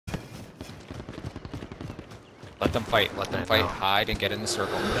Let them fight. Let them fight. Hide and get in the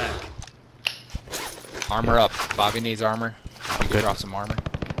circle. Back. Armor up. Bobby needs armor. You can Good. drop some armor.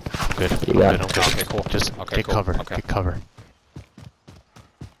 Good. You got it. I'm good. Okay, cool. Just Okay, get cool. cover. Okay. Get cover.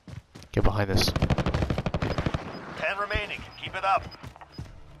 Get behind this. 10 remaining. Keep it up.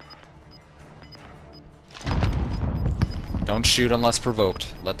 Don't shoot unless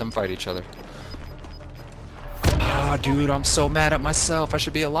provoked. Let them fight each other. Ah, dude, I'm so mad at myself. I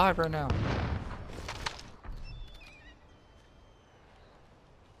should be alive right now.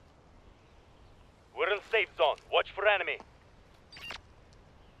 We're in safe zone. Watch for enemy.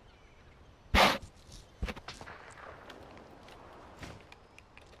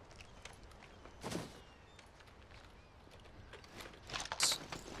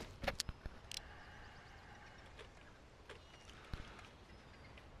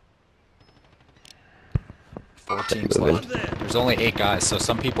 Four teams left. There's only 8 guys, so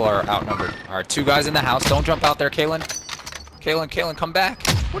some people are outnumbered. Alright, 2 guys in the house. Don't jump out there, Kalen. Kalen, come back.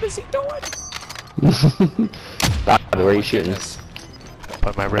 What is he doing? Where are you shooting?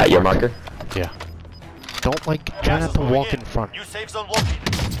 By my red At your mark. marker? Yeah. Don't like try not to walk in front. New safe zone located.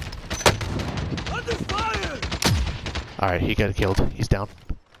 Under fire! Alright, he got killed. He's down.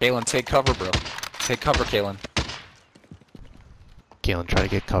 Kalen, take cover, bro. Take cover, Kalen. Galen, try to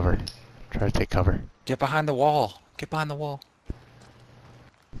get cover. Try to take cover. Get behind the wall. Get behind the wall.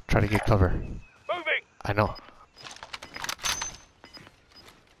 Try to get cover. Moving! I know.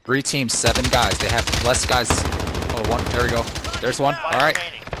 3 teams, 7 guys. They have less guys. Oh, 1. There we go. There's 1. Alright.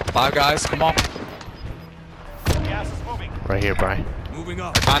 5 guys. Come on. Gas is moving. Right here, Brian. Moving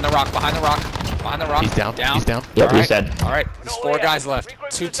up. Behind the rock. Behind the rock. Behind the rock. He's down. He's down. Yep, Alright. he's dead. Alright. There's 4 guys left.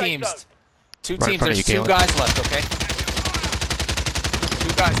 2 teams. 2 Right in teams. front of There's you, 2 Galen. guys left, okay?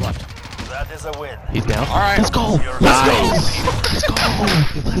 2 guys left. That is a win. He's down. Alright. Let's go. Nice. Let's go.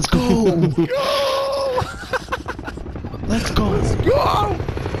 Let's go. Let's go. Let's go. Go!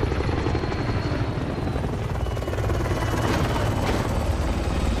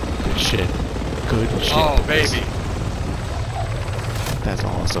 Good shit. Good shit. Oh, boys. baby. That's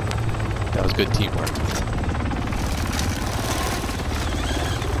awesome. That was good teamwork.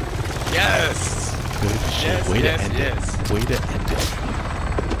 Yes! Good shit. Yes, Way yes, to end yes. it. Way to end it.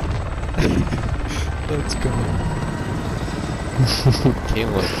 Let's go.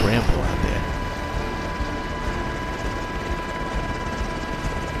 Came with Bramble out there.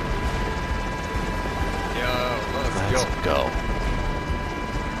 Yo, let's Let's go. go.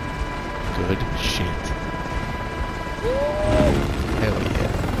 Good shit.